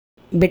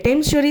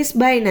Bedtime stories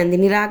by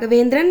Nandhini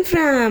Ragavendiran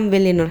from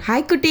Villanur.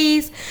 Hi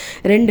cuties!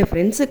 2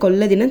 friends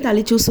కొల్ల దినం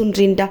తల్లి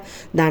చూసుంట్రింట.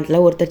 దాంట్లో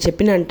ఒకరు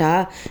చెప్పినంట,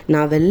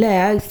 నా వెళ్ళ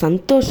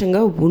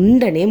సంతోషంగా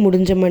ఉండనే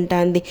ముడించమంట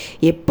అంది.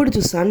 ఎప్పుడు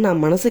చూసాను నా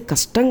మనసు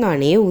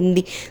కష్టంగానే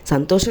ఉంది,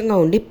 సంతోషంగా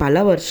ఉండి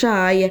పల వర్ష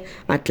ఆయ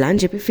అట్లా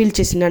అని చెప్పి ఫీల్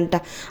చేసిందంట.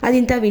 అది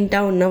ఇంత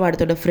వింటా ఉన్న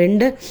వాడితో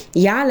ఫ్రెండ్,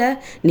 యాల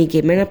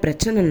నీకేమైనా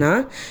ప్రచననా,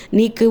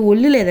 నీకు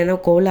ఒళ్ళు లేదైనా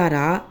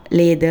కోలారా,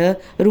 లేదు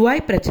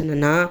రువాయి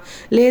ప్రచననా,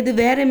 లేదు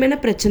వేరేమైనా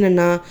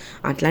ప్రచననా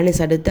అట్లానే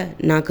సడుతా.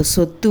 నాకు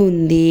సొత్తు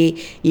ఉంది,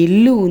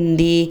 ఇల్లు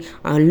ఉంది,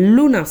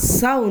 అల్లు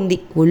నస్సా ఉంది,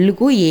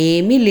 ఒళ్ళుకు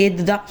ఏమీ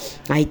లేదుదా,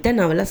 అయితే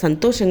నా వల్ల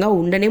సంతోషంగా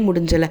ఉండనే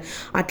ముడించలే.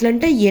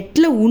 అట్లంటే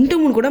ఎట్లా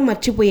ఉంటమును కూడా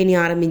మర్చిపోయాని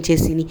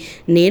ఆరంభించేసి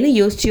నేను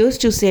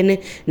చూసాను.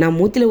 నా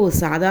మూతిలో ఓ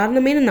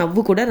సాధారణమైన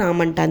నవ్వు కూడా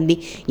రామంటుంది.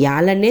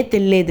 యాలనే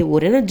తెలియదు,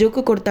 ఒరేనా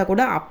జోకు కొడతా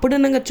కూడా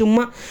అప్పుడనగా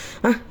చుమ్మా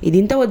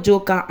ఇదింత ఓ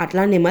జోకా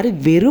అట్లానే మరి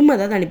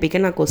వెరుమదా దాని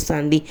పిక నాకు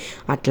వస్తుంది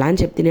అట్లా అని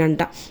చెప్తేనే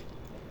అంట.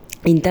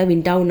 ఇంత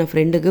వింటా ఉన్న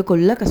ఫ్రెండ్కి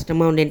కొల్ల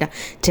కష్టమా ఉండేంట.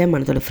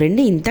 మనతో ఫ్రెండ్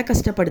ఇంత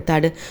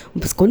కష్టపడతాడు,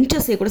 కొంచెం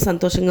సేపు కూడా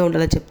సంతోషంగా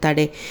ఉండాలో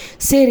చెప్తాడే.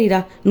 సరేరా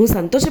నువ్వు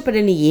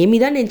సంతోషపడని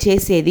ఏమిదా నేను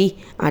చేసేది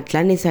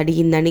అట్లా నేను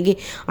అడిగిందానికి,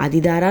 అది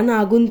దారా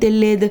నాగుని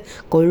తెలియదు,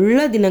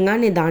 కొల్ల దినంగా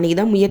నేను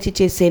దానికిదా ముయర్చి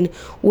చేసాను,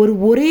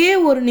 ఒరే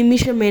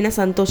నిమిషమైనా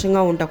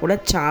సంతోషంగా ఉంటా కూడా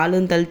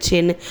చాలు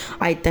తలిచాను,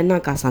 అయితే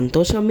నాకు ఆ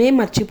సంతోషమే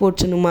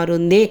మర్చిపోవచ్చును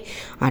మరుందే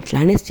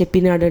అట్లానే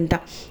చెప్పినాడంట.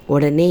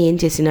 ఉడనే ఏం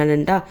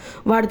చేసినాడంట,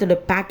 వాడితో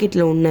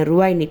ప్యాకెట్లో ఉన్న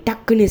రూపాయిని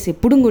టక్కునేసి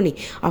పుడుంగుని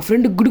ఆ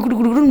ఫ్రెండ్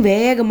గుడుగుడు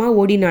వేగమా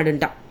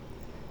ఓడినాడంట.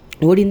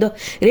 ఓడిందో,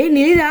 రే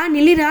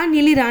నిలిరా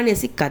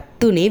అనేసి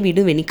కత్తునే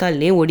వీడు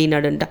వెనకాలనే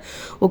ఓడినాడంట.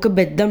 ఒక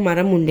పెద్ద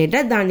మరం ఉండేట,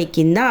 దాని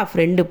కింద ఆ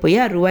ఫ్రెండ్ పోయి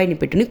ఆ రూపాయిని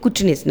పెట్టుని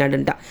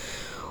కూర్చునేసినాడంట.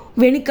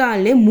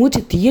 వెనకాలనే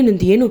మూచి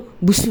తీయను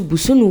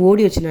బుస్సు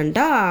ఓడి వచ్చినంట.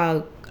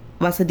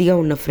 వసతిగా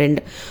ఉన్న ఫ్రెండ్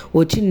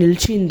వచ్చి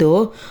నిల్చిందో,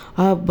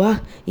 అబ్బా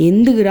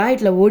ఎందుకురా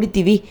ఇట్లా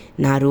ఓడితివి,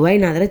 నా రూపాయి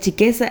నా దగ్గర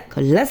చిక్కేసా,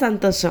 కొల్ల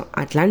సంతోషం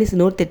అట్లా అనేసి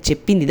నోరు తెచ్చి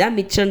చెప్పిందిదా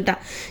మిచ్చంట.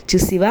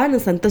 చూసివా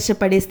నువ్వు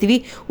సంతోషపడేస్తివి,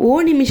 ఓ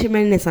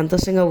నిమిషమైన నేను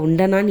సంతోషంగా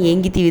ఉండనా అని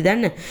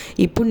ఏంగితివిదాన్న,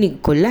 ఇప్పుడు నీకు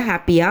కొల్ల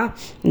హ్యాపీయా,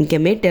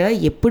 ఇంకేమేట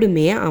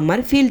ఎప్పుడుమే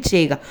అమర్ ఫీల్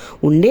చేయగా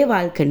ఉండే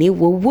వాళ్ళకని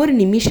ఒవ్వొరు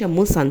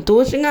నిమిషము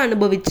సంతోషంగా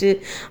అనుభవించు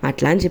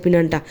అట్లా అని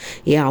చెప్పినంట.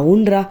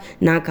 అవునరా,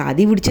 నాకు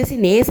అది విడిచేసి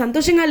నే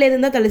సంతోషంగా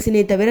లేదందా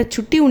తెలిసి తవేరా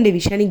చుట్టి ఉండే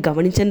విషయాన్ని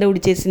గమనించండి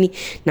ఉడిచేసి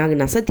నాకు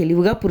నస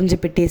తెలివిగా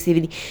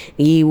పురించపెట్టేసేవి.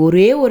 ఈ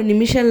ఒరే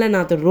నిమిషంలో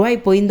నాతో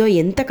అయిపోయిందో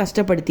ఎంత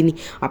కష్టపడి తిని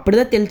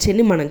అప్పుడుదా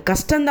తెలిసేని మనం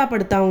కష్టందా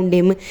పడుతూ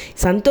ఉండేము,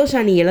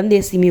 సంతోషాన్ని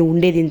ఎలందేసి మీ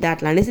ఉండేది ఇంత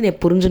అట్లా అనేసి నేను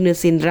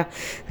పురించునేసినరా.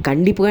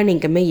 కండిపుగా నేను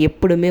ఇంకమే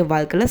ఎప్పుడుమే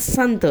వాళ్ళకల్లా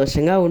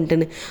సంతోషంగా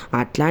ఉంటాను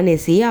అట్లా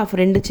అనేసి ఆ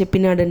ఫ్రెండ్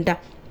చెప్పినాడంట.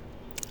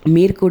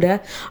 మీరు కూడా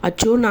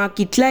అచ్చో నాకు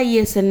ఇట్లా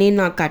అయ్యేసని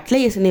నాకు అట్లా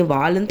అయ్యేసని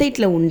వాళ్ళంతా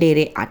ఇట్లా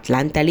ఉండేరే అట్లా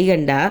అని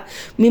తలిగండా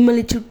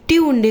మిమ్మల్ని చుట్టి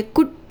ఉండే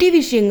కుట్టి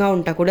విషయంగా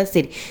ఉంటా కూడా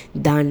సరే,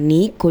 దాన్ని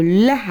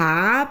కొల్ల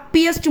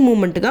హ్యాపీయెస్ట్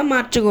మూమెంట్గా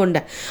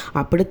మార్చుకోండా.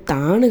 అప్పుడు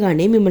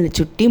తానుగానే మిమ్మల్ని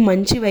చుట్టి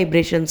మంచి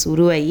వైబ్రేషన్స్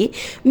ఉరువయ్యి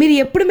మీరు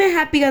ఎప్పుడుమే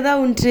హ్యాపీ కదా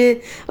ఉంటే.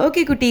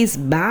 Okay cuties,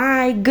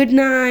 bye, good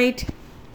night.